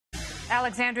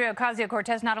Alexandria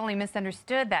Ocasio-Cortez not only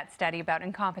misunderstood that study about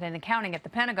incompetent accounting at the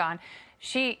Pentagon,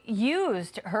 she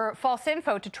used her false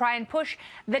info to try and push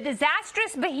the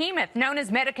disastrous behemoth known as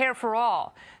Medicare for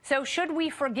All. So should we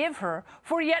forgive her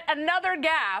for yet another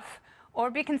gaffe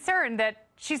or be concerned that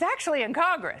she's actually in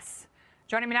Congress?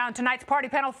 Joining me now on tonight's party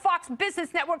panel, Fox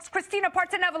Business Network's Christina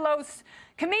Partsinevelos,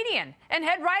 comedian and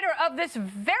head writer of this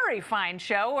very fine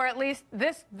show, or at least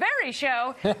this very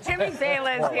show, Jimmy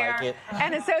Bayless here,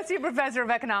 and associate professor of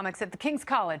economics at the King's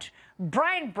College,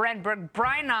 Brian Brenberg,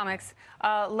 Brianomics.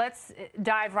 Let's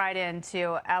dive right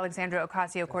into Alexandria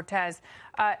Ocasio-Cortez.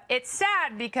 It's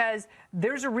sad because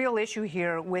there's a real issue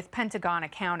here with Pentagon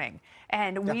accounting,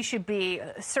 and we should be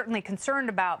certainly concerned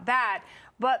about that.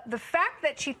 But the fact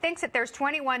that she thinks that there's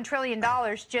 $21 trillion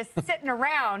just sitting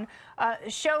around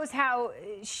shows how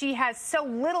she has so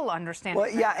little understanding.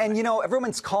 Well, yeah, and you know,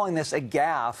 everyone's calling this a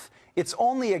gaffe. It's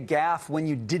only a gaffe when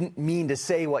you didn't mean to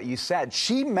say what you said.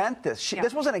 She meant this.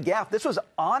 This wasn't a gaffe. This was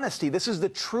honesty. This is the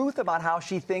truth about how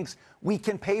she thinks we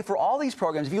can pay for all these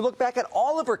programs. If you look back at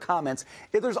all of her comments,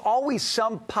 there's always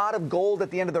some pot of gold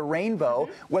at the end of the rainbow,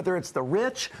 whether it's the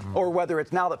rich or whether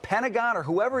it's now the Pentagon or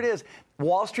whoever it is.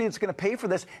 Wall Street is going to pay for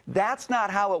this. That's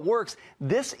not how it works.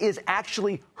 This is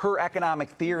actually her economic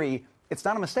theory. It's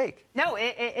not a mistake. No,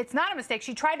 it's not a mistake.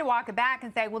 She tried to walk it back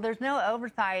and say, well, there's no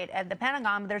oversight at the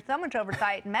Pentagon, but there's so much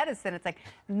oversight in medicine. It's like,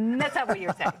 that's not what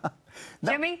you're saying.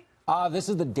 No. Jimmy? This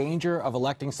is the danger of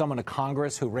electing someone to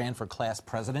Congress who ran for class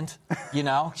president. You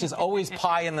know, she's always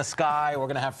pie in the sky. We're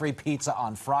going to have free pizza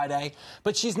on Friday.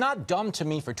 But she's not dumb to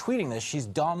me for tweeting this. She's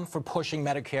dumb for pushing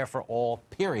Medicare for all,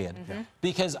 period.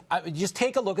 Because just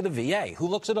take a look at the VA, who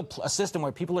looks at a system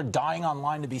where people are dying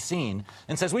online to be seen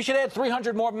and says, we should add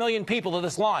 300 more million people to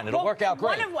this line. It'll work out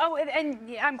great. And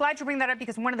I'm glad you bring that up,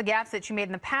 because one of the gaps that she made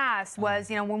in the past was,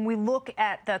 you know, when we look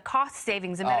at the cost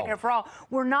savings in Medicare for All,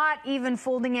 we're not even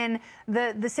folding in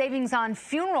the savings on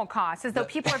funeral costs, as though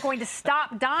people are going to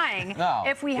stop dying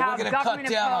if we have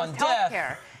government-imposed health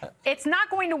care. It's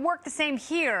not going to work the same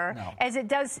here as it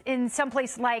does in some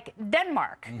place like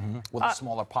Denmark. With a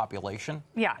smaller population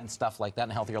and stuff like that,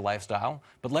 and a healthier lifestyle.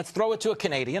 But let's throw it to a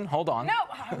Canadian. Hold on. No,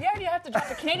 we already have to drop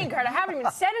the Canadian card. I haven't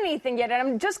even said anything yet, and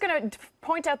I'm just going to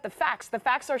point out the facts. The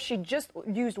facts are she just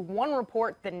used one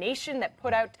report, The Nation, that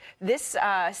put out this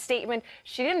statement.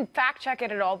 She didn't fact-check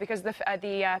it at all, because the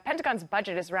Pentagon's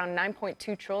budget is around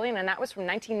 $9.2 trillion, and that was from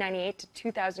 1998 to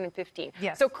 2015.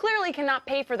 So clearly cannot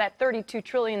pay for that $32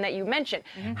 trillion that you mentioned.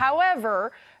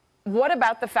 However, what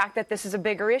about the fact that this is a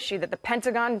bigger issue, that the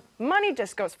Pentagon money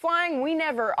just goes flying? We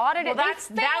never audited. Well, that's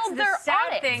the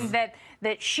sad thing,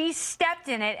 that she stepped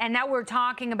in it, and now we're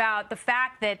talking about the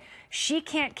fact that she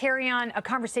can't carry on a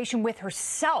conversation with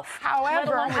herself.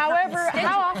 However,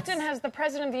 how often has the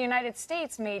President of the United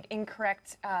States made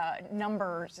incorrect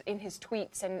numbers in his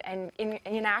tweets and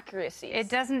inaccuracies? It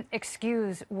doesn't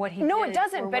excuse what he did. No, it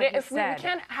doesn't. But if we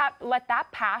can't let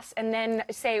that pass and then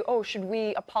say, oh, should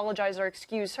we apologize or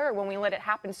excuse her, when we let it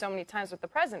happen so many times with the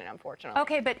president, unfortunately.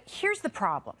 Okay, but here's the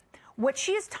problem. What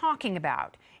she is talking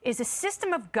about is a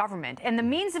system of government and the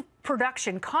means of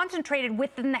production concentrated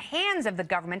within the hands of the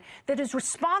government that is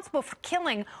responsible for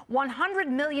killing 100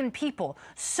 million people.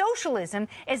 Socialism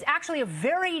is actually a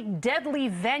very deadly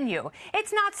venue.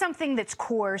 It's not something that's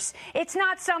coarse. It's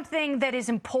not something that is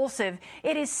impulsive.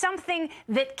 It is something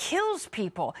that kills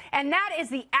people. And that is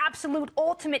the absolute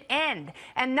ultimate end.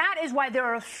 And that is why there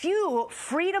are a few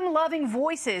freedom-loving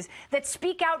voices that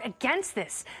speak out against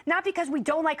this. Not because we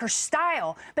don't like her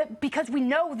style, but because we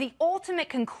know the ultimate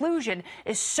conclusion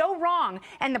is so wrong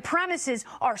and the premises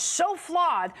are so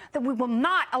flawed that we will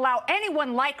not allow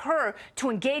anyone like her to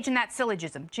engage in that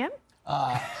syllogism. Jim?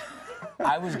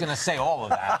 I was going to say all of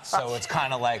that, so it's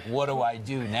kind of like, what do I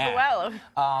do now?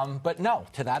 Well. But no,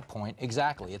 to that point,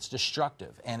 exactly. It's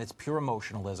destructive, and it's pure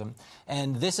emotionalism.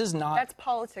 And this is not... That's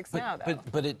politics now, though.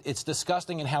 But it's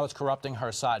disgusting in how it's corrupting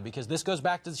her side, because this goes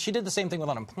back to... She did the same thing with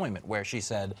unemployment, where she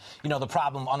said, you know, the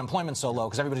problem, unemployment's so low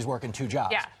because everybody's working 2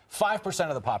 jobs. 5%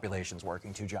 of the population's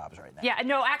working 2 jobs right now. Yeah,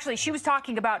 no, actually, she was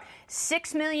talking about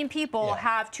 6 million people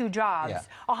have 2 jobs.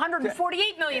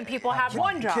 148 million people have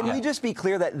 1 job. Can we just be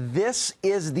clear that this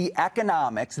is the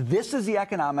economics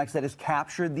that has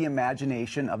captured the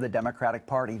imagination of the Democratic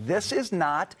Party? This is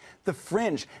not the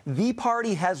fringe. The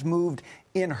party has moved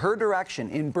in her direction,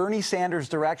 in Bernie Sanders'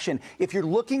 direction. If you're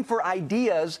looking for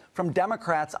ideas from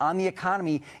Democrats on the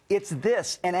economy, it's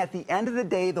this. And at the end of the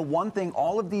day, the one thing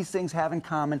all of these things have in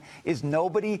common is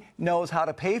nobody knows how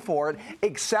to pay for it,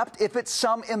 except if it's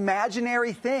some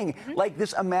imaginary thing, like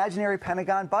this imaginary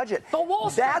Pentagon budget. The Wall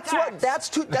Street That's tax. that's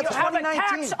 2019. You have a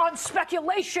tax on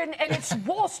speculation, and it's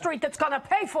Wall Street that's going to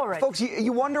pay for it. Folks,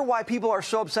 you wonder why people are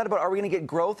so upset about, are we going to get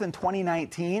growth in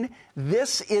 2019?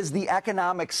 This is the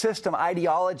economic system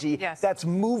ideology that's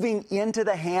moving into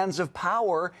the hands of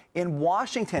power in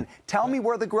Washington. Tell me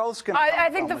where the growth's going to come from. I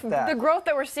think the growth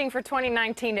that we're seeing for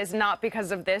 2019 is not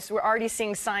because of this. We're already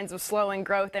seeing signs of slowing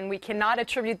growth, and we cannot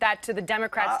attribute that to the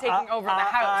Democrats taking over the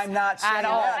House. I'm not saying at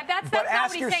all. that. That's but not ask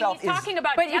what he's yourself, saying. He's talking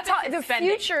about but deficit the spending.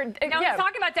 future. No, he's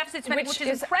talking about deficit spending, which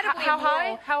is incredibly how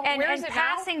immoral, high? Where is it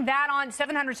passing now? that on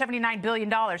 $779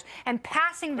 billion and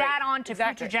passing that on to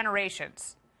future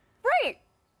generations. Right.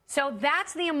 So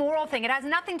that's the immoral thing. It has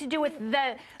nothing to do with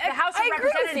the House of I agree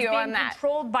with Representatives you being on that.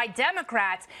 controlled by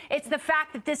Democrats. It's the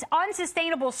fact that this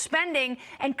unsustainable spending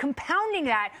and compounding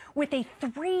that with a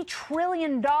 $3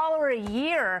 trillion a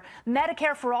year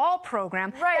Medicare for All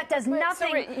program that does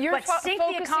nothing but sink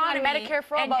the economy on Medicare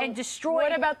for All, and destroy.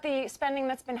 What about the spending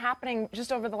that's been happening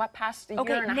just over the past year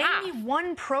and a half? Name me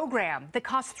one program that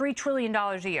costs $3 trillion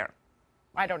a year.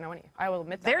 I don't know any. I will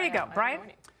admit that. There you go, Brian.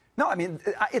 No, I mean,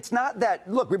 it's not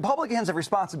that. Look, Republicans have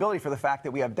responsibility for the fact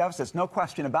that we have deficits, no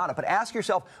question about it. But ask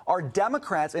yourself, are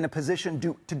Democrats in a position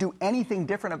to do anything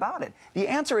different about it? The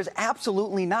answer is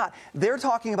absolutely not. They're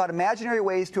talking about imaginary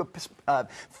ways to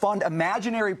fund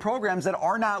imaginary programs that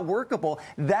are not workable.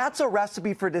 That's a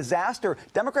recipe for disaster.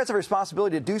 Democrats have a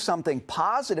responsibility to do something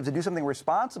positive, to do something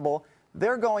responsible.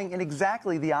 They're going in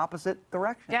exactly the opposite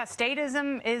direction. Yeah,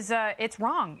 statism is it's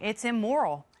wrong. It's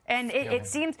immoral. And it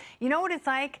seems, you know what it's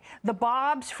like? The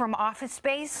Bobs from Office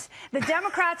Space. The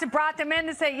Democrats have brought them in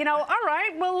to say, you know, all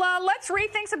right, well, let's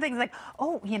rethink some things. Like,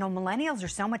 oh, you know, millennials are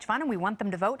so much fun and we want them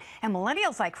to vote. And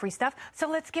millennials like free stuff, so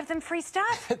let's give them free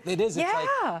stuff. It is. Yeah.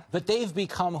 It's like, but they've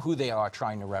become who they are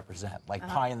trying to represent. Like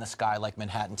pie in the sky, like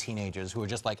Manhattan teenagers who are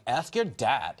just like, ask your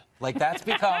dad. Like, that's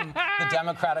become the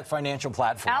Democratic financial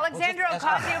platform. Alexandria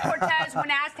Ocasio-Cortez, when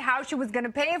asked how she was going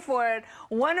to pay for it,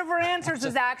 one of her answers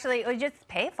was actually, well, just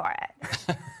pay for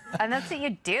it. And that's what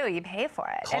you do. You pay for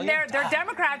it. And they're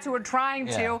Democrats who are trying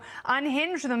to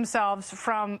unhinge themselves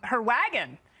from her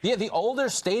wagon. Yeah, the older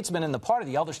statesmen in the party,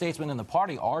 the elder statesmen in the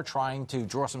party are trying to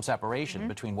draw some separation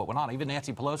between what went on. Even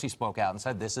Nancy Pelosi spoke out and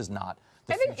said this is not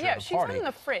the future of the party. She's on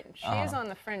the fringe. She is on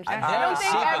the fringe.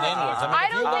 I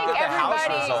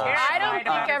don't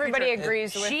think everybody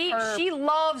agrees with her She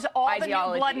loves all the new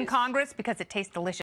blood in ideologies. Congress because it tastes delicious.